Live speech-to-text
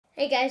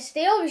Hey guys,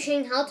 today I'll be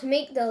showing how to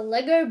make the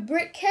Lego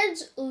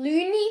Brickheadz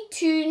Looney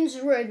Tunes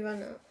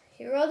Roadrunner.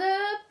 Here are the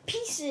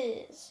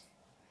pieces.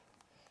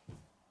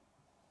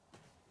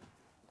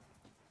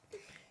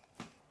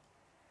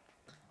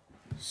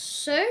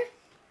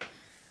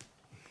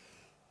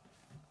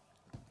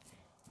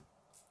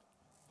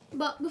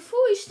 But before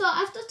we start, I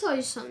have to tell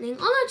you something.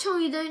 On our channel,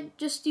 we don't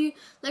just do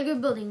Lego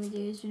building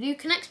videos. We do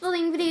Connect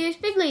building videos,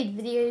 beyblade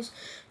videos.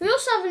 We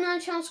also have another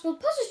channel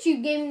called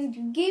Parsatube Gaming. We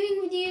do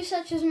gaming videos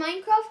such as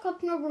Minecraft,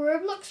 Copy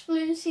Roblox,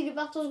 Bloons, CD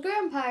Battles, Grow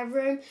Empire of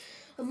Rome,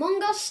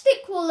 Among Us,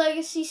 Stick Wall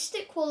Legacy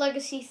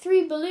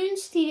 3,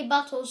 Bloons, TD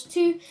Battles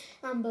 2,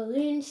 and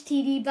Bloons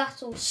TD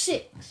Battle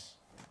 6.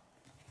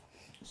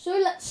 So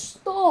let's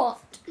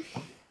start.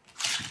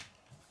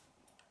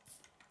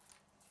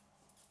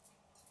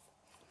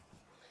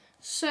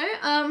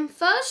 So,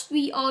 first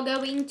we are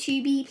going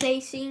to be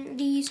placing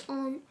these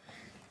on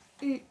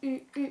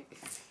And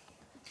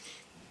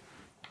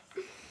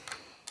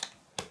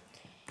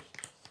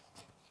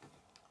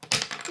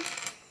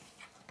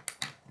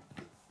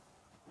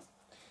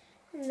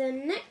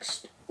then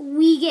next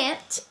we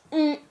get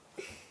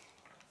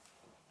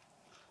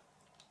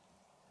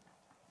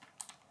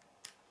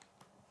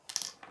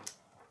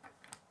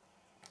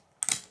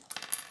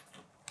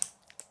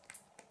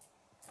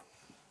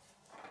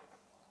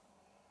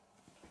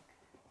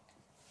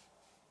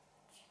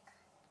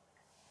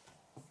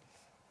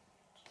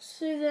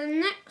so then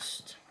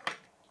next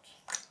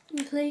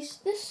we place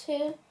this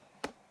here,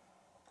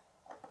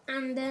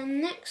 and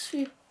then next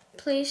we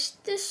place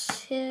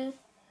this here,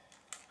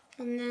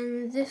 and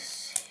then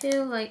this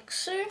here like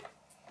so.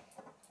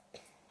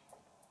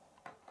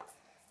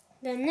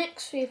 Then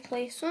next we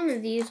place one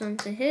of these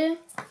onto here,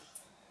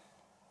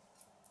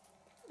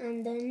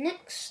 and then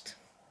next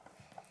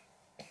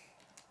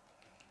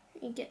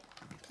we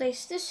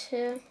place this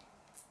here,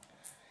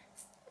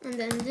 and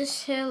then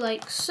this here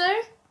like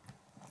so.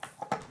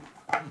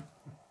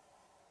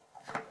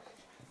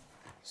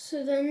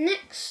 So then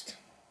next,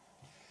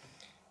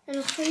 I'm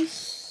going to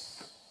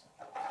place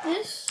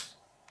this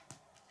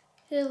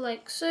here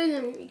like so,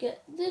 then we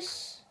get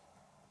this.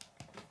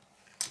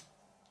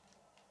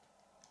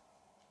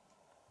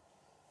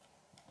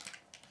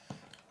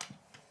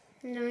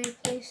 And then we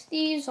place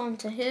these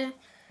onto here,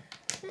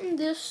 and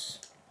this.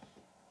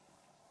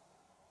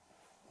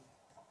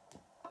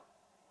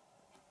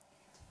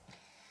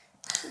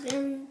 So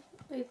then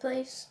we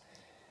place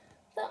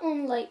that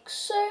one like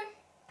so.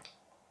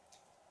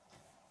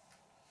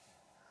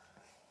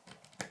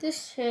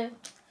 This here,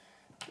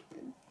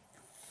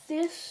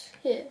 this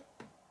here.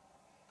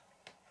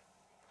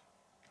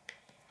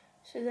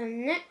 So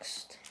then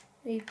next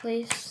we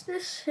place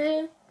this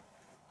here,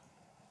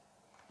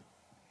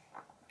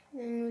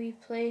 then we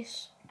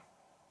place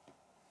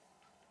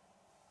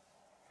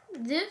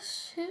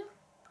this here,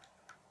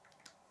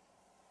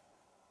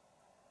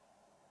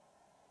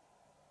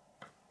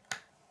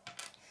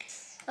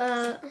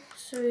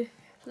 so we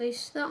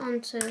place that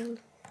onto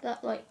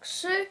that like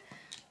so.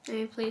 Then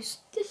we place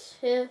this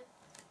here,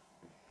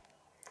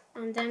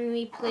 and then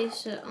we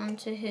place it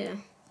onto here.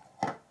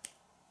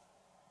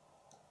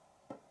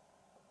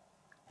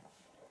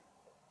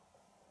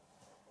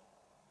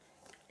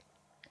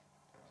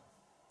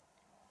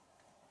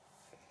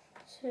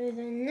 So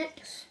then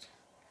next,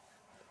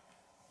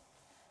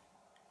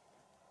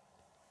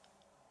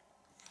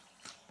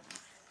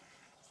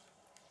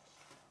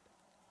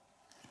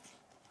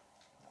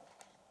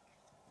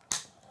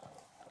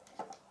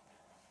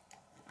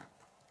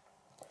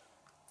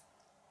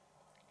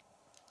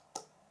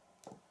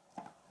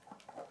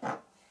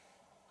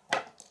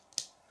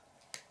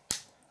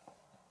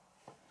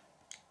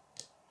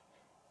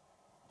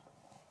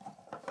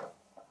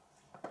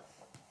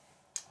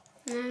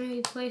 and then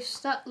we place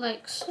that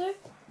like so.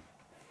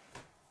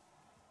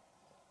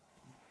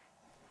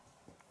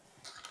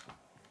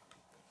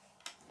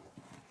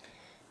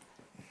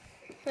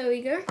 There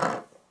we go.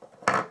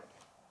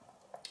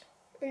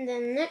 And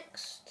then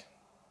next,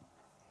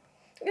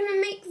 I'm going to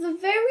make the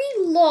very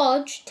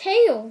large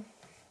tail.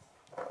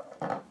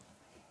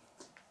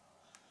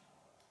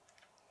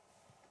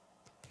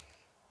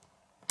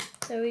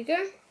 There we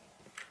go.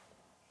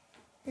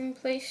 And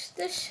place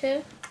this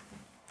here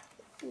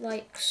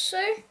like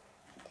so.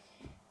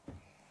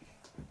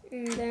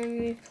 And then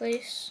we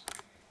place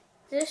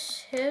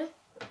this here.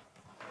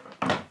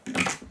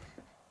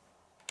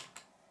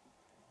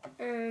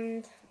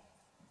 And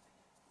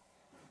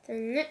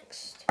then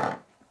next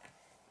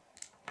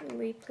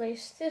we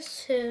place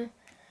this here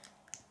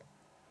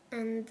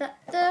and that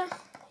there.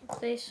 We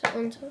place it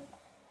onto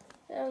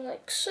there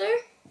like so.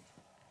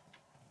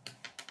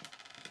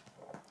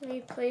 We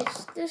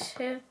place this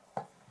here.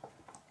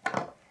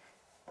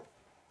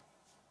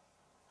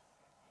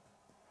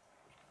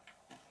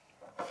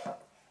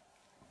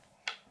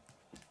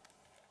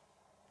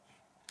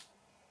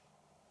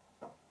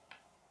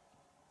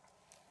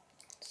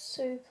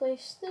 So we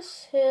place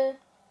this here,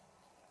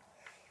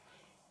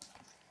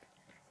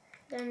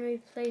 then we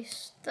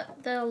place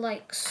that there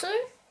like so,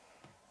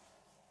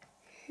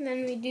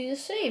 then we do the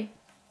same.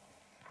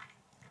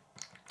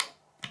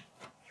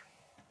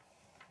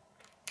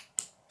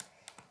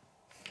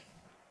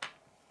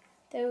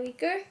 There we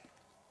go.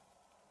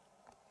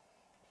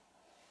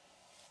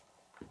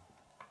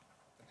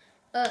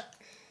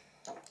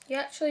 You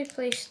actually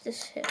place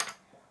this here,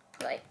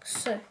 like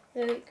so.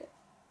 There we go.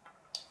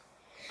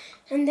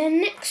 And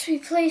then next we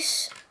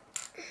place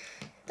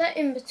that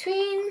in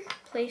between.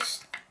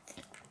 Place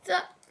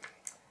that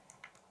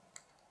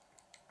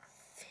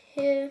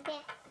here.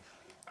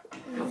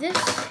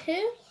 This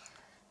here.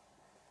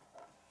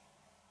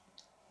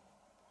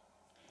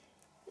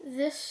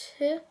 This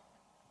here.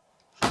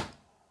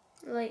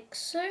 Like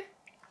so.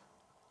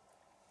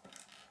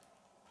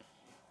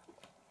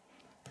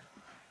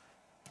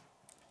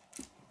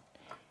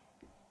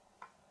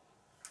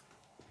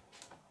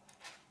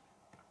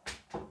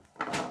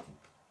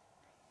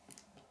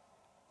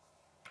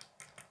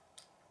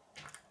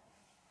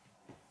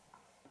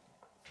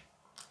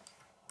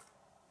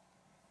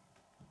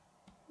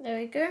 There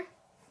we go.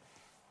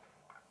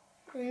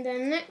 And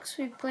then next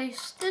we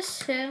place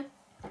this here.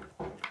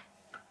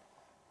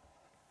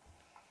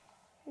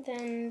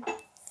 Then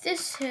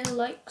this here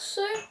like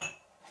so.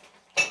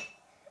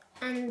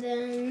 And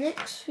then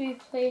next we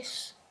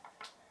place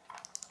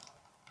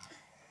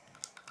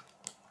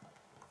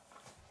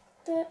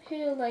that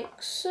here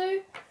like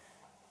so.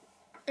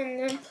 And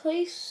then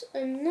place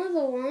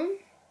another one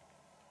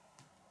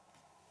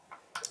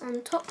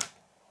on top.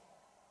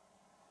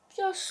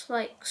 Just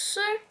like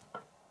so.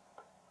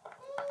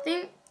 I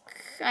think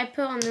I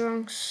put on the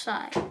wrong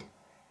side.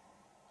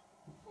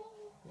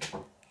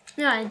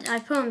 No, I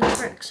put on the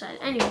correct side.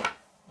 Anyway.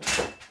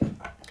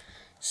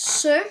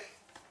 So,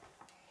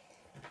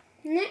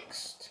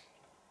 next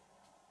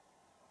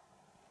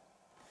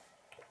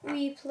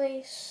we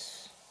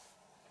place...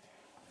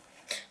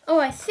 Oh,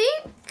 I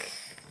think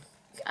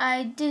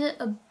I did it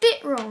a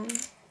bit wrong.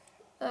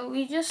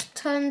 We just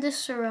turned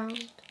this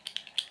around.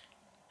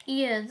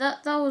 Yeah,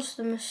 that was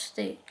the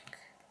mistake.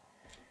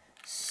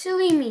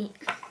 Silly me.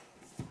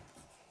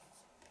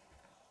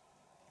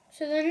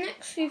 So then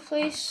next we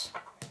place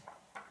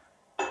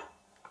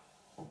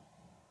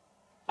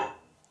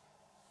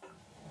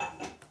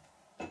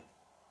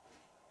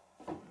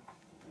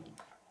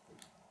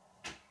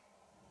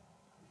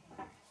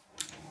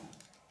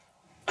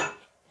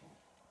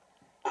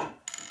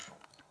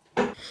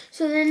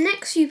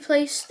you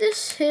place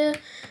this here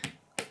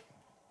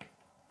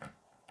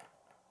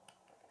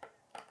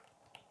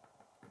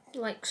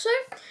like so.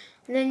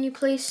 And then you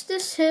place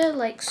this here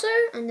like so,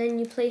 and then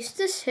you place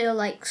this here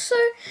like so.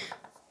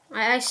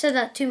 I said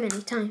that too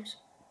many times.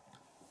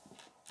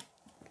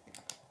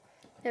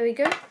 There we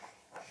go.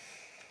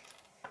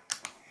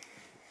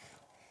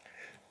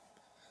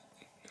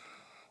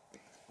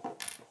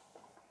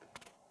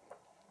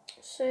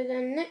 So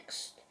then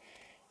next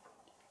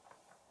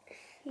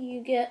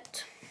you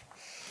get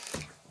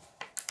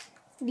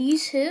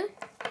these here.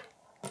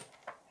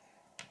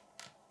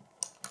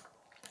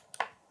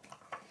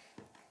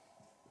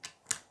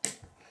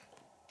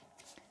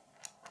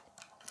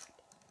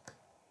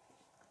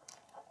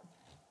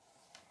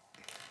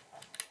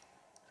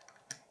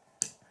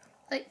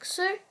 Like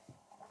so.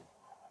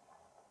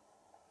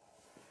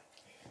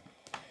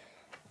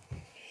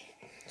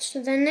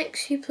 So then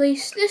next you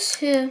place this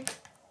here,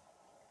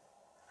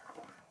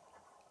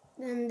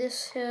 then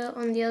this here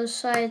on the other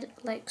side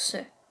like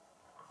so.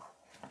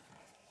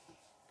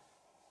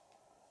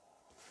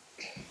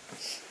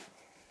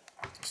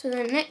 So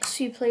then next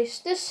you place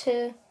this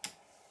here,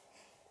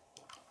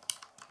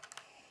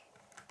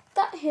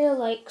 that here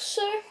like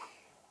so.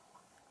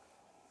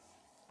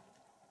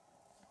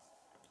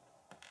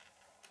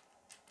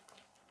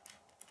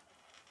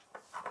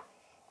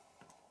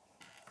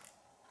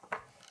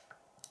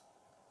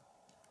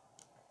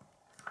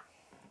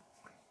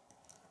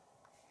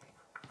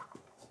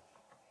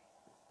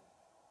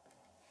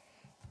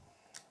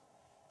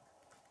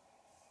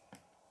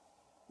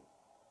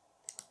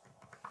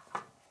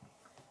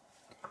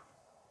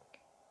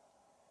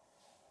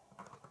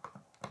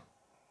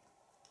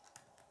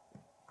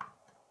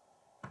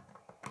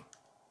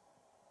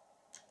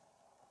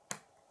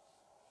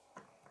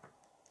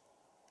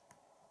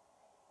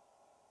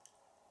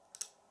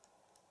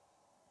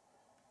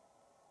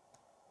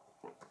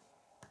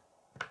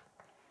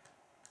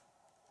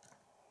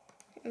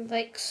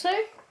 Like so.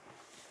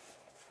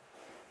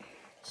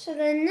 So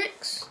then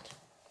next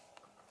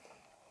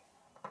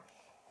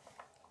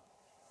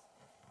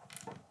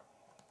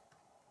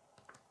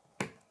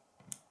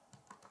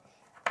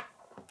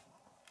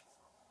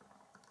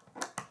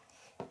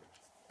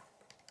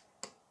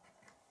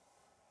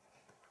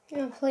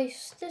I'll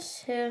place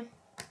this here.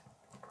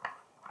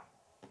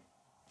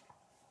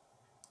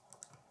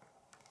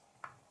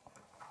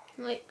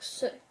 Like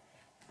so.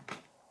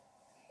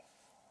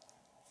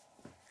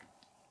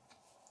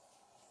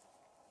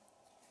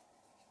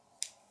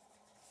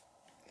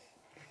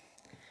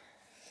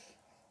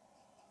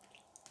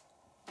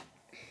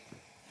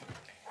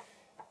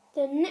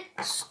 Then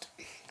next,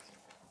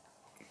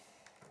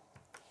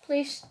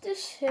 place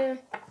this here,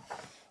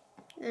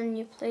 then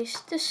you place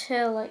this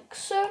here like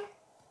so.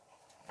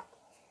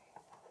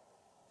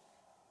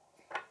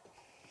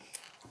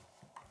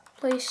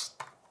 Place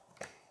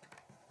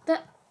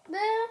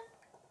there.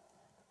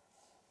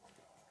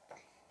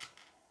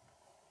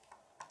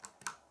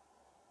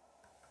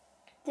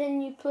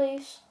 Then you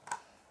place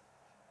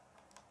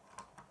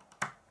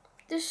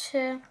this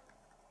here.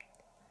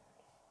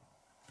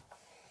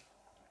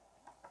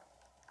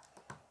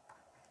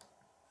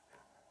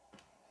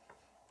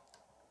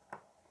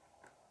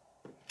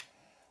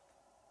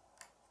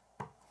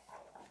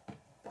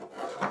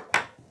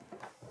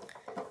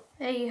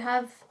 There you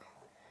have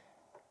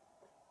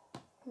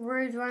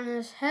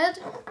Roadrunner's head.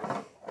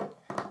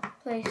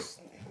 Place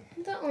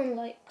that on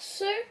like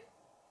so.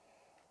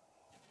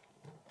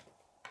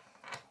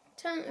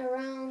 Turn it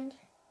around.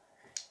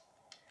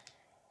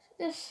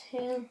 This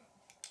here.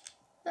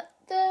 That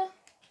there.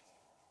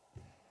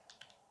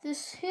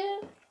 This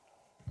here.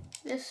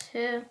 This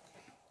here.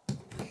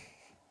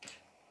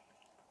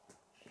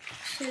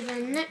 So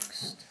then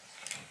next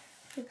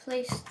we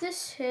place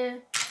this here.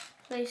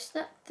 Place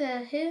that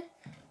there here.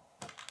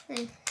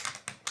 And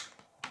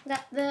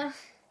that there.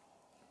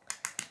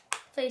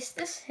 Place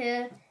this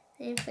here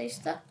and place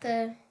that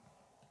there.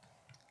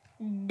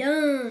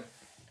 Done.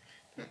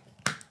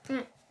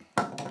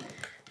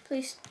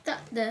 Place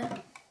that there.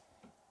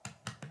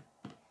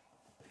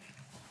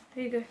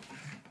 There you go.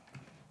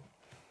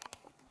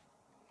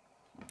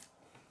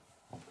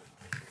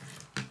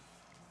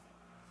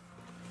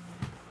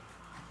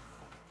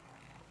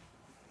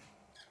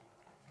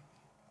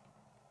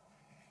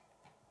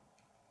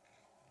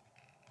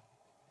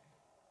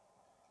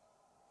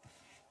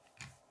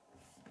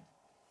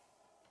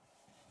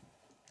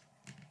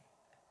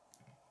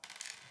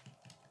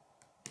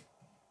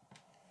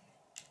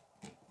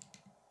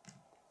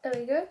 There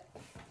we go.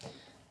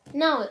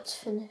 Now it's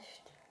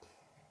finished.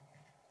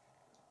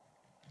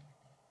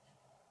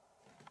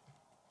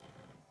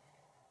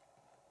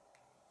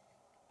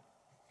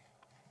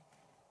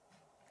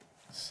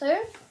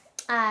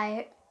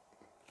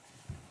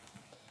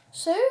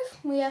 So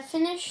we have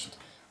finished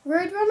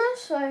Roadrunner.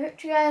 So I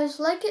hope you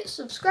guys like it.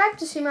 Subscribe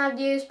to see my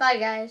videos. Bye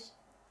guys.